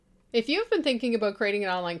If you've been thinking about creating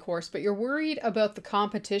an online course, but you're worried about the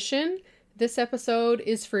competition, this episode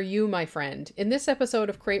is for you, my friend. In this episode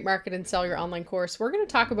of Create, Market, and Sell Your Online Course, we're going to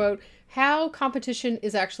talk about how competition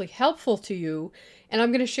is actually helpful to you. And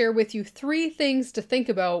I'm going to share with you 3 things to think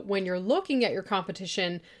about when you're looking at your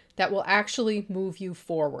competition that will actually move you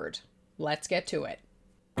forward. Let's get to it.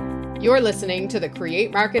 You're listening to the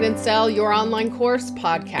Create, Market, and Sell Your Online Course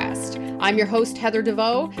podcast. I'm your host, Heather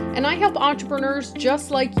DeVoe, and I help entrepreneurs just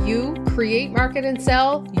like you create, market, and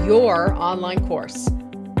sell your online course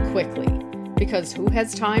quickly, because who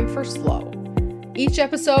has time for slow? Each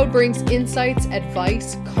episode brings insights,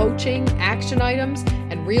 advice, coaching, action items,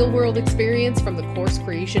 and real-world experience from the course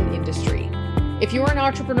creation industry. If you're an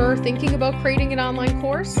entrepreneur thinking about creating an online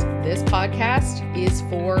course, this podcast is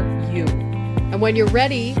for you. And when you're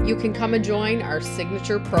ready, you can come and join our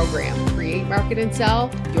signature program, Create, Market, and Sell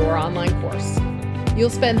Your Online Course. You'll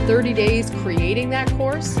spend 30 days creating that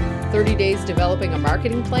course, 30 days developing a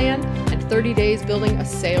marketing plan, and 30 days building a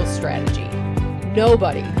sales strategy.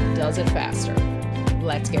 Nobody does it faster.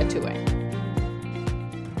 Let's get to it.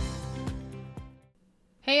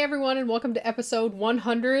 Hey everyone, and welcome to episode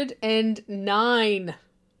 109.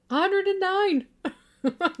 109!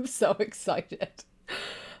 I'm so excited.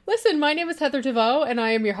 Listen, my name is Heather DeVoe, and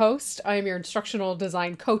I am your host. I am your instructional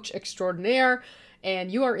design coach extraordinaire,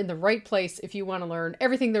 and you are in the right place if you want to learn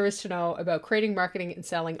everything there is to know about creating, marketing, and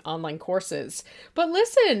selling online courses. But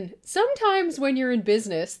listen, sometimes when you're in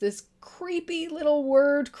business, this creepy little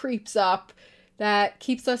word creeps up that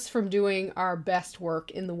keeps us from doing our best work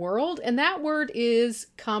in the world, and that word is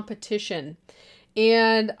competition.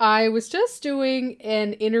 And I was just doing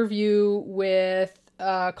an interview with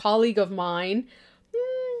a colleague of mine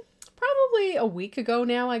probably a week ago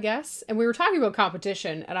now, I guess. And we were talking about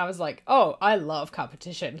competition, and I was like, oh, I love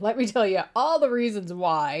competition. Let me tell you all the reasons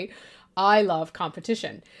why I love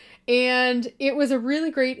competition. And it was a really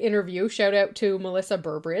great interview. Shout out to Melissa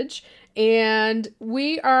Burbridge. And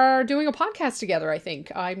we are doing a podcast together, I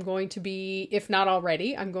think. I'm going to be, if not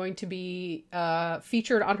already, I'm going to be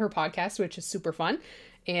featured on her podcast, which is super fun.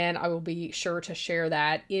 And I will be sure to share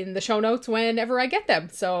that in the show notes whenever I get them.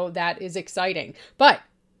 So that is exciting. But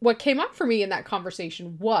what came up for me in that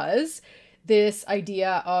conversation was this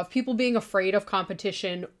idea of people being afraid of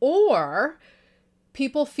competition, or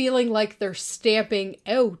people feeling like they're stamping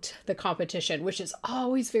out the competition, which is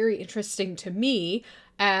always very interesting to me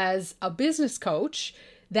as a business coach,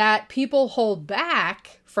 that people hold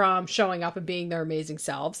back from showing up and being their amazing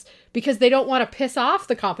selves because they don't want to piss off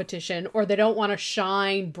the competition, or they don't want to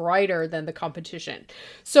shine brighter than the competition.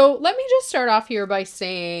 So let me just start off here by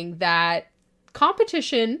saying that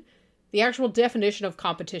competition, the actual definition of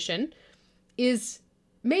competition, is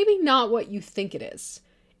maybe not what you think it is.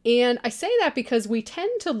 And I say that because we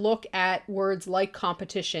tend to look at words like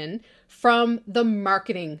competition from the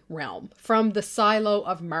marketing realm, from the silo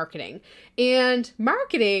of marketing. And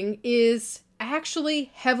marketing is actually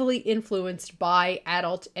heavily influenced by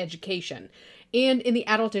adult education. And in the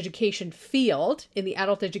adult education field, in the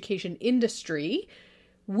adult education industry,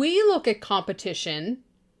 we look at competition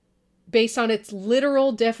based on its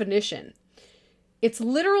literal definition. Its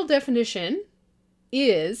literal definition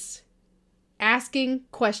is asking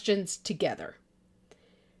questions together.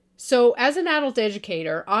 So as an adult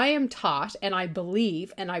educator, I am taught, and I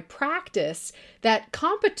believe, and I practice that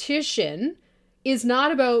competition is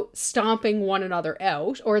not about stomping one another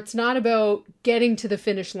out, or it's not about getting to the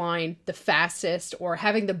finish line the fastest, or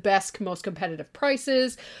having the best, most competitive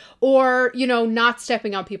prices, or, not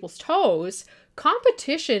stepping on people's toes.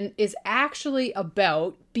 Competition is actually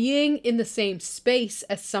about being in the same space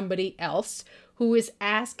as somebody else who is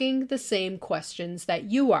asking the same questions that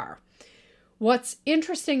you are. What's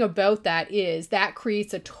interesting about that is that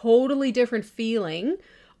creates a totally different feeling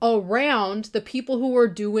around the people who are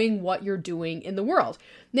doing what you're doing in the world.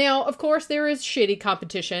 Now, of course, there is shitty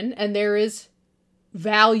competition, and there is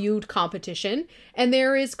valued competition, and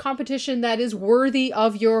there is competition that is worthy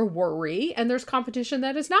of your worry, and there's competition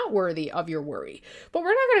that is not worthy of your worry. But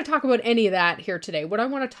we're not going to talk about any of that here today. What I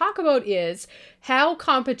want to talk about is how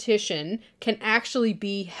competition can actually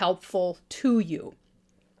be helpful to you.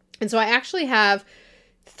 And so I actually have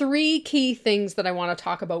 3 key things that I want to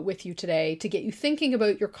talk about with you today to get you thinking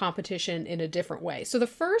about your competition in a different way. So the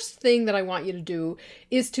first thing that I want you to do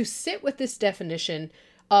is to sit with this definition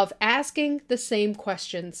of asking the same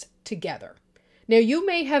questions together. Now, you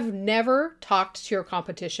may have never talked to your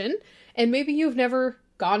competition, and maybe you've never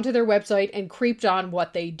gone to their website and creeped on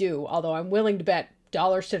what they do, although I'm willing to bet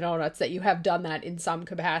dollars to donuts that you have done that in some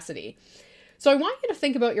capacity. So I want you to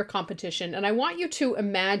think about your competition, and I want you to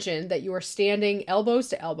imagine that you are standing elbows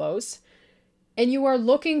to elbows and you are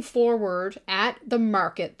looking forward at the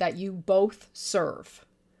market that you both serve.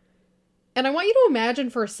 And I want you to imagine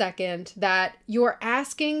for a second that you're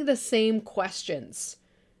asking the same questions.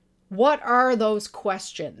 What are those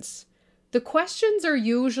questions? The questions are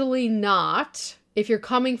usually not, if you're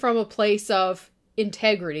coming from a place of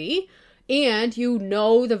integrity and you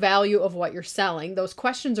know the value of what you're selling, those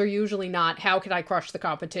questions are usually not, how can I crush the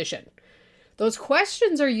competition? Those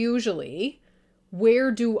questions are usually,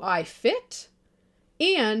 where do I fit?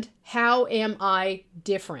 And how am I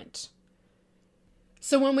different?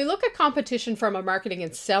 So when we look at competition from a marketing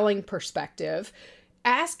and selling perspective,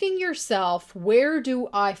 asking yourself, where do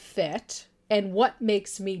I fit and what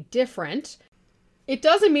makes me different? It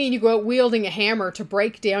doesn't mean you go out wielding a hammer to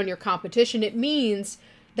break down your competition. It means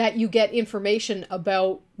that you get information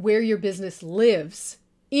about where your business lives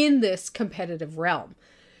in this competitive realm.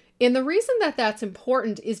 And the reason that that's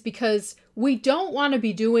important is because we don't want to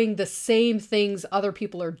be doing the same things other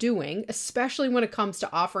people are doing, especially when it comes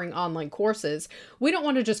to offering online courses. We don't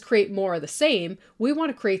want to just create more of the same. We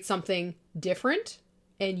want to create something different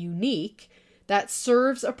and unique that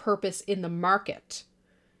serves a purpose in the market.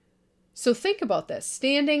 So think about this,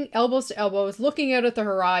 standing elbows to elbows, looking out at the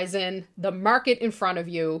horizon, the market in front of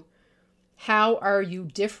you. How are you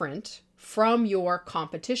different from your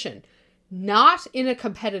competition? Not in a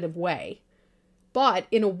competitive way, but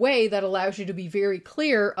in a way that allows you to be very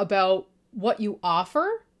clear about what you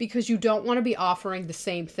offer, because you don't want to be offering the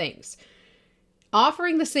same things.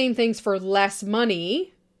 Offering the same things for less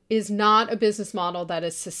money is not a business model that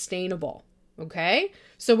is sustainable, okay?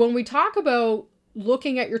 So when we talk about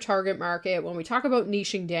looking at your target market, when we talk about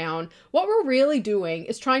niching down, what we're really doing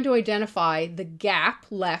is trying to identify the gap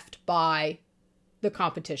left by the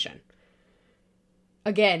competition.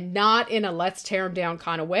 Again, not in a let's tear them down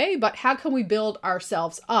kind of way, but how can we build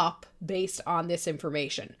ourselves up based on this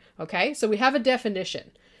information? Okay, so we have a definition.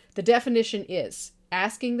 The definition is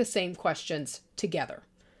asking the same questions together.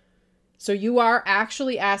 So you are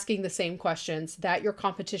actually asking the same questions that your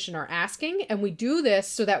competition are asking, and we do this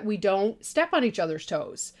so that we don't step on each other's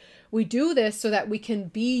toes. We do this so that we can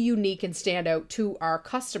be unique and stand out to our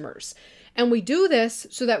customers. And we do this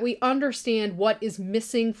so that we understand what is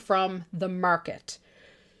missing from the market.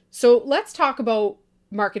 So let's talk about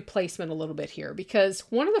market placement a little bit here, because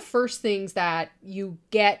one of the first things that you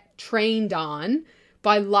get trained on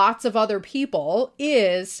by lots of other people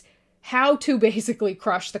is how to basically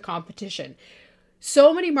crush the competition.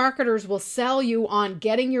 So many marketers will sell you on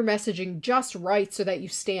getting your messaging just right so that you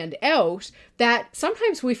stand out, that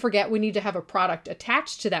sometimes we forget we need to have a product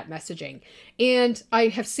attached to that messaging. And I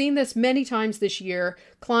have seen this many times this year.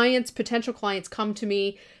 Potential clients come to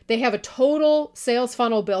me, they have a total sales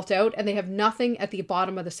funnel built out and they have nothing at the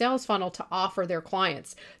bottom of the sales funnel to offer their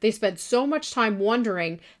clients. They spend so much time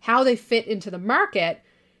wondering how they fit into the market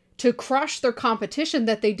to crush their competition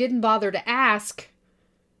that they didn't bother to ask,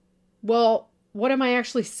 well, what am I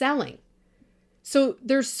actually selling? So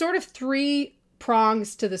there's sort of three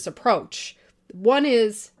prongs to this approach. One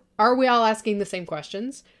is, are we all asking the same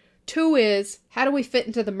questions? Two is, how do we fit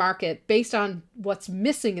into the market based on what's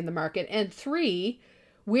missing in the market? And three,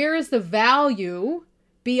 where is the value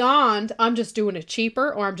beyond I'm just doing it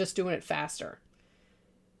cheaper or I'm just doing it faster?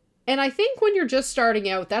 And I think when you're just starting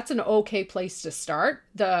out, that's an okay place to start.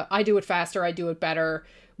 I do it faster, I do it better,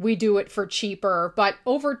 we do it for cheaper. But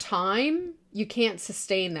over time, you can't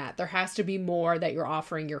sustain that. There has to be more that you're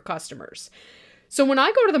offering your customers. So when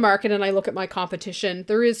I go to the market and I look at my competition,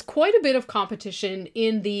 there is quite a bit of competition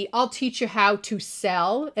in the I'll teach you how to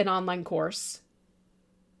sell an online course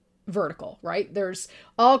vertical, right? There's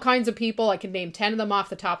all kinds of people, I can name 10 of them off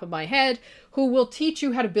the top of my head, who will teach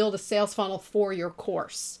you how to build a sales funnel for your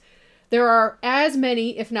course. There are as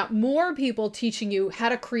many, if not more, people teaching you how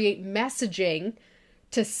to create messaging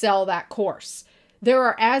to sell that course. There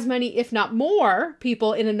are as many, if not more,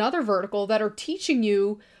 people in another vertical that are teaching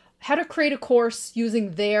you how to create a course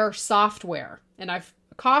using their software. And I've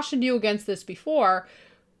cautioned you against this before,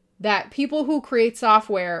 that people who create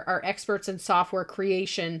software are experts in software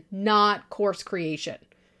creation, not course creation.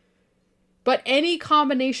 But any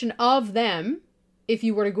combination of them, if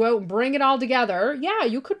you were to go out and bring it all together, yeah,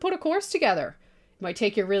 you could put a course together. It might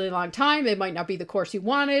take you a really long time. It might not be the course you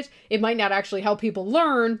wanted. It might not actually help people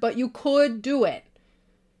learn, but you could do it.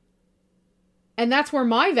 And that's where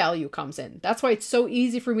my value comes in. That's why it's so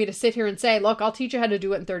easy for me to sit here and say, look, I'll teach you how to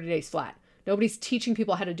do it in 30 days flat. Nobody's teaching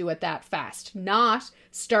people how to do it that fast, not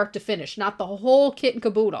start to finish, not the whole kit and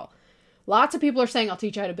caboodle. Lots of people are saying, I'll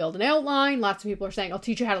teach you how to build an outline. Lots of people are saying, I'll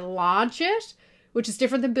teach you how to launch it, which is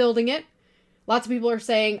different than building it. Lots of people are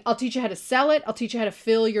saying, I'll teach you how to sell it. I'll teach you how to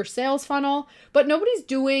fill your sales funnel. But nobody's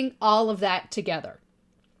doing all of that together.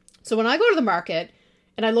 So when I go to the market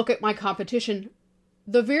and I look at my competition,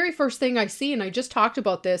 the very first thing I see, and I just talked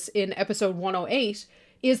about this in episode 108,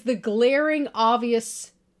 is the glaring,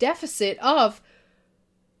 obvious deficit of,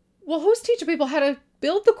 well, who's teaching people how to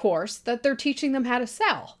build the course that they're teaching them how to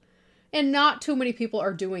sell? And not too many people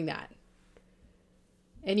are doing that.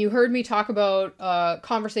 And you heard me talk about a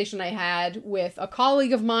conversation I had with a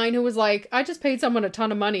colleague of mine who was like, I just paid someone a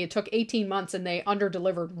ton of money. It took 18 months and they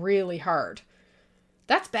under-delivered really hard.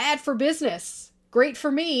 That's bad for business. Great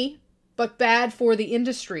for me, but bad for the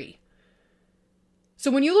industry.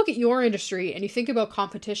 So when you look at your industry and you think about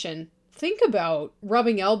competition, think about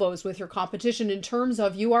rubbing elbows with your competition in terms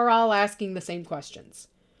of you are all asking the same questions.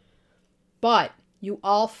 But you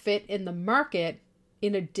all fit in the market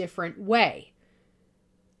in a different way.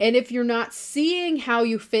 And if you're not seeing how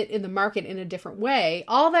you fit in the market in a different way,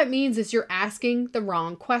 all that means is you're asking the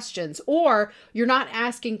wrong questions, or you're not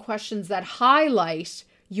asking questions that highlight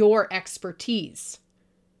your expertise.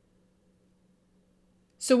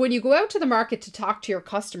 So when you go out to the market to talk to your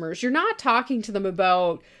customers, you're not talking to them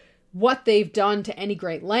about what they've done to any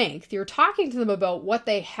great length. You're talking to them about what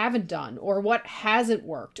they haven't done, or what hasn't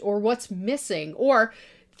worked, or what's missing, or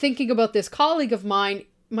thinking about this colleague of mine.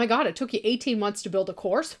 My God, it took you 18 months to build a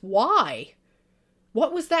course. Why?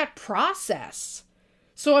 What was that process?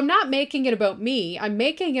 So I'm not making it about me. I'm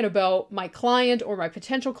making it about my client or my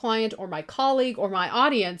potential client or my colleague or my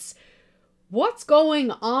audience. What's going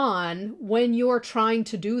on when you're trying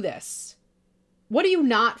to do this? What are you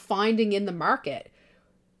not finding in the market?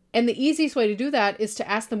 And the easiest way to do that is to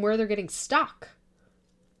ask them where they're getting stuck.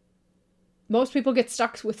 Most people get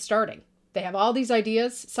stuck with starting. They have all these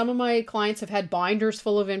ideas. Some of my clients have had binders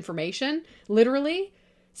full of information, literally.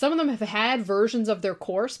 Some of them have had versions of their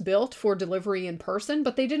course built for delivery in person,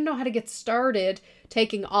 but they didn't know how to get started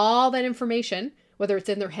taking all that information, whether it's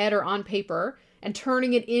in their head or on paper, and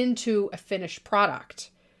turning it into a finished product.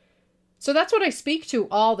 So that's what I speak to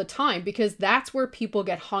all the time, because that's where people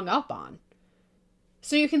get hung up on.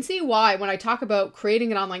 So you can see why when I talk about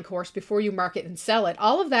creating an online course before you market and sell it,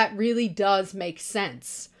 all of that really does make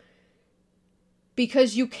sense.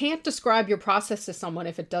 Because you can't describe your process to someone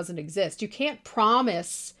if it doesn't exist. You can't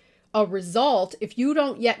promise a result if you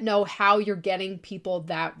don't yet know how you're getting people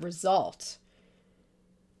that result.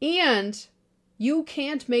 And you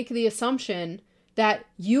can't make the assumption that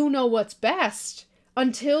you know what's best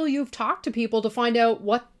until you've talked to people to find out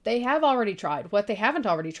what they have already tried, what they haven't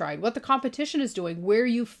already tried, what the competition is doing, where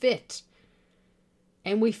you fit.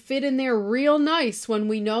 And we fit in there real nice when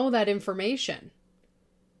we know that information.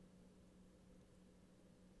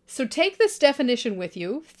 So take this definition with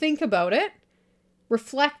you, think about it,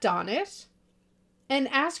 reflect on it, and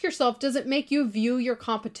ask yourself, does it make you view your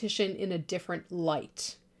competition in a different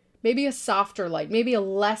light? Maybe a softer light, maybe a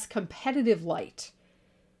less competitive light.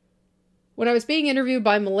 When I was being interviewed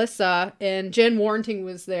by Melissa, and Jen Warrenting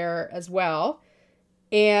was there as well,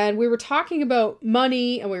 and we were talking about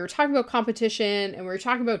money, and we were talking about competition, and we were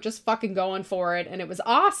talking about just fucking going for it, and it was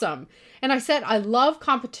awesome. And I said, I love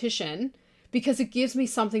competition because it gives me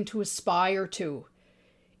something to aspire to.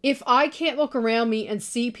 If I can't look around me and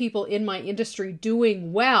see people in my industry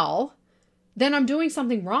doing well, then I'm doing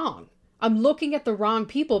something wrong. I'm looking at the wrong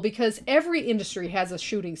people, because every industry has a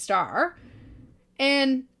shooting star.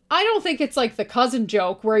 And I don't think it's like the cousin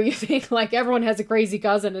joke where you think like everyone has a crazy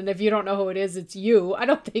cousin and if you don't know who it is, it's you. I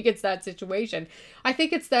don't think it's that situation. I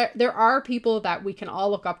think it's that there are people that we can all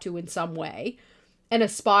look up to in some way and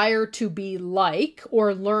aspire to be like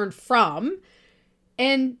or learn from,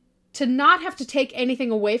 and to not have to take anything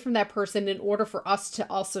away from that person in order for us to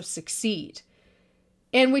also succeed.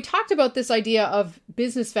 And we talked about this idea of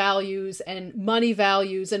business values and money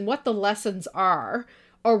values and what the lessons are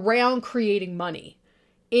around creating money.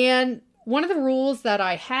 And one of the rules that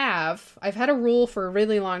I've had a rule for a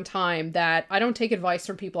really long time that I don't take advice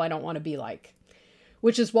from people I don't want to be like.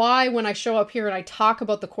 Which is why when I show up here and I talk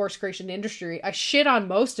about the course creation industry, I shit on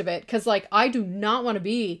most of it because I do not want to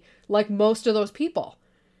be like most of those people.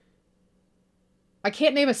 I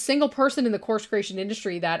can't name a single person in the course creation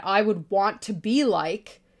industry that I would want to be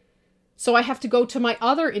like, so I have to go to my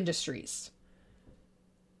other industries.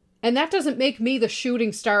 And that doesn't make me the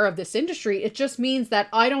shooting star of this industry. It just means that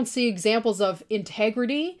I don't see examples of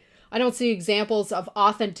integrity. I don't see examples of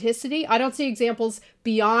authenticity. I don't see examples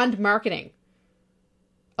beyond marketing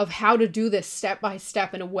of how to do this step by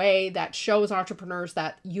step in a way that shows entrepreneurs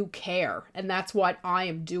that you care. And that's what I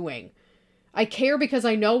am doing. I care because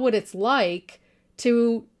I know what it's like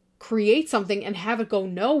to create something and have it go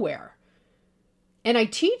nowhere. And I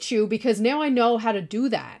teach you because now I know how to do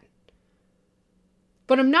that.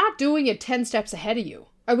 But I'm not doing it 10 steps ahead of you.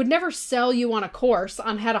 I would never sell you on a course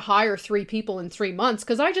on how to hire 3 people in 3 months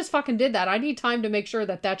because I just fucking did that. I need time to make sure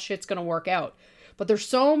that that shit's going to work out. But there's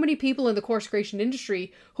so many people in the course creation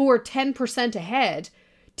industry who are 10% ahead,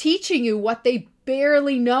 teaching you what they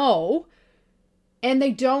barely know, and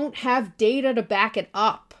they don't have data to back it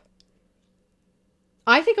up.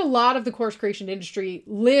 I think a lot of the course creation industry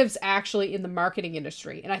lives actually in the marketing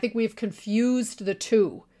industry, and I think we've confused the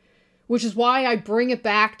two, which is why I bring it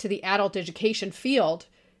back to the adult education field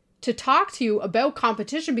to talk to you about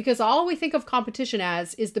competition, because all we think of competition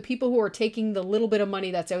as is the people who are taking the little bit of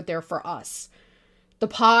money that's out there for us. The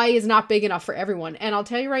pie is not big enough for everyone. And I'll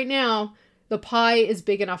tell you right now, the pie is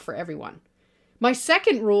big enough for everyone. My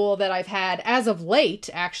second rule that I've had as of late,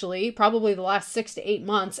 actually, probably the last 6 to 8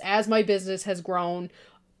 months, as my business has grown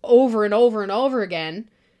over and over and over again,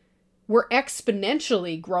 we're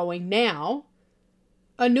exponentially growing now.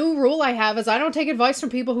 A new rule I have is I don't take advice from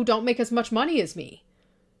people who don't make as much money as me.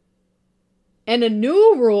 And a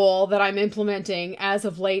new rule that I'm implementing as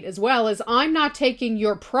of late as well is I'm not taking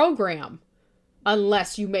your program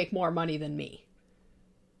unless you make more money than me.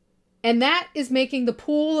 And that is making the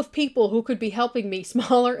pool of people who could be helping me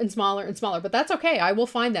smaller and smaller and smaller. But that's okay. I will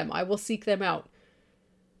find them. I will seek them out.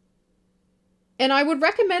 And I would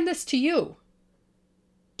recommend this to you.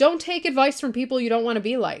 Don't take advice from people you don't want to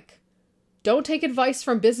be like. Don't take advice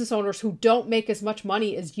from business owners who don't make as much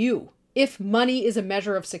money as you, if money is a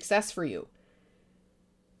measure of success for you.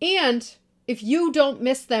 And if you don't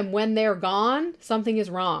miss them when they're gone, something is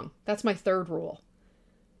wrong. That's my third rule.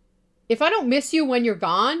 If I don't miss you when you're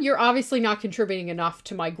gone, you're obviously not contributing enough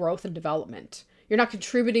to my growth and development. You're not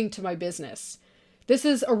contributing to my business. This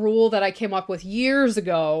is a rule that I came up with years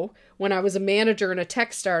ago when I was a manager in a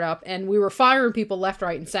tech startup and we were firing people left,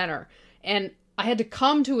 right, and center. And I had to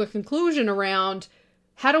come to a conclusion around,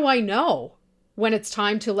 how do I know when it's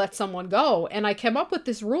time to let someone go? And I came up with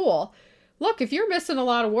this rule. Look, if you're missing a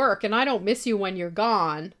lot of work and I don't miss you when you're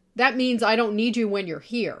gone, that means I don't need you when you're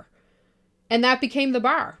here. And that became the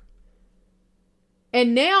bar.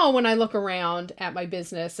 And now when I look around at my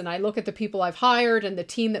business and I look at the people I've hired and the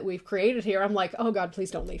team that we've created here, I'm like, oh God, please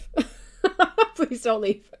don't leave. Please don't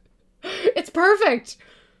leave. It's perfect.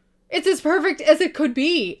 It's as perfect as it could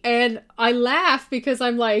be. And I laugh because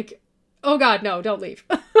I'm like, oh God, no, don't leave.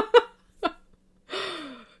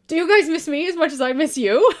 Do you guys miss me as much as I miss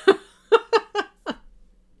you?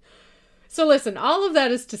 So listen, all of that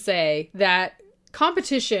is to say that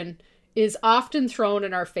competition is often thrown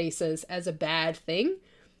in our faces as a bad thing.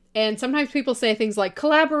 And sometimes people say things like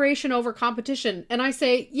collaboration over competition. And I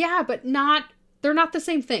say, yeah, but they're not the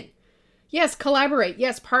same thing. Yes, collaborate.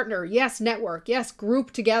 Yes, partner. Yes, network. Yes,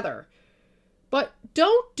 group together. But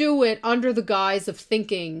don't do it under the guise of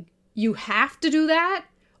thinking you have to do that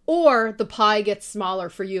or the pie gets smaller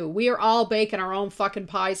for you. We are all baking our own fucking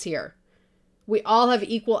pies here. We all have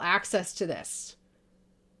equal access to this.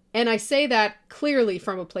 And I say that clearly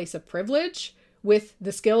from a place of privilege with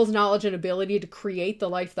the skills, knowledge, and ability to create the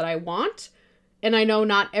life that I want. And I know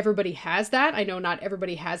not everybody has that. I know not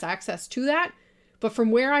everybody has access to that. But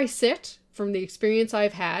from where I sit, from the experience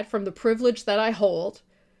I've had, from the privilege that I hold,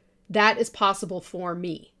 that is possible for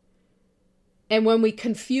me. And when we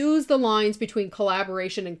confuse the lines between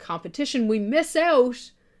collaboration and competition, we miss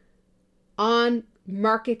out on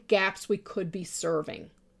market gaps we could be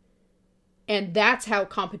serving. And that's how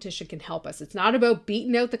competition can help us. It's not about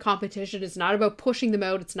beating out the competition. It's not about pushing them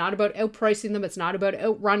out. It's not about outpricing them. It's not about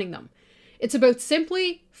outrunning them. It's about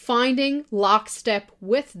simply finding lockstep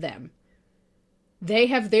with them. They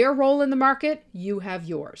have their role in the market. You have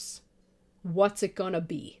yours. What's it going to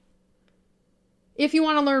be? If you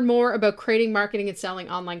want to learn more about creating, marketing, and selling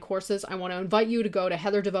online courses, I want to invite you to go to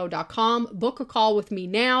heatherdevoe.com, book a call with me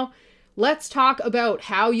now. Let's talk about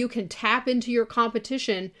how you can tap into your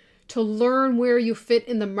competition to learn where you fit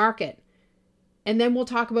in the market. And then we'll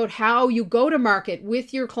talk about how you go to market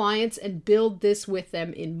with your clients and build this with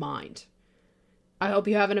them in mind. I hope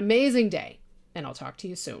you have an amazing day, and I'll talk to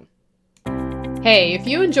you soon. Hey, if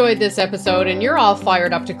you enjoyed this episode and you're all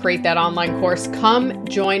fired up to create that online course, come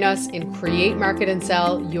join us in Create, Market, and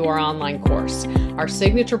Sell Your Online Course. Our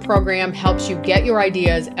signature program helps you get your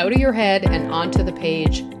ideas out of your head and onto the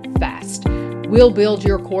page fast. We'll build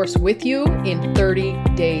your course with you in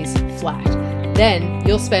 30 days flat. Then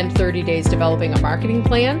you'll spend 30 days developing a marketing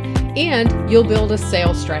plan and you'll build a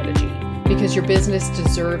sales strategy because your business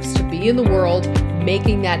deserves to be in the world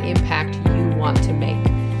making that impact you want to make.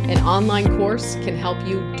 An online course can help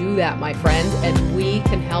you do that, my friend, and we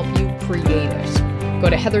can help you create it. Go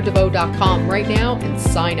to heatherdevoe.com right now and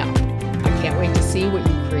sign up. I can't wait to see what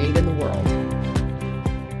you create in the world.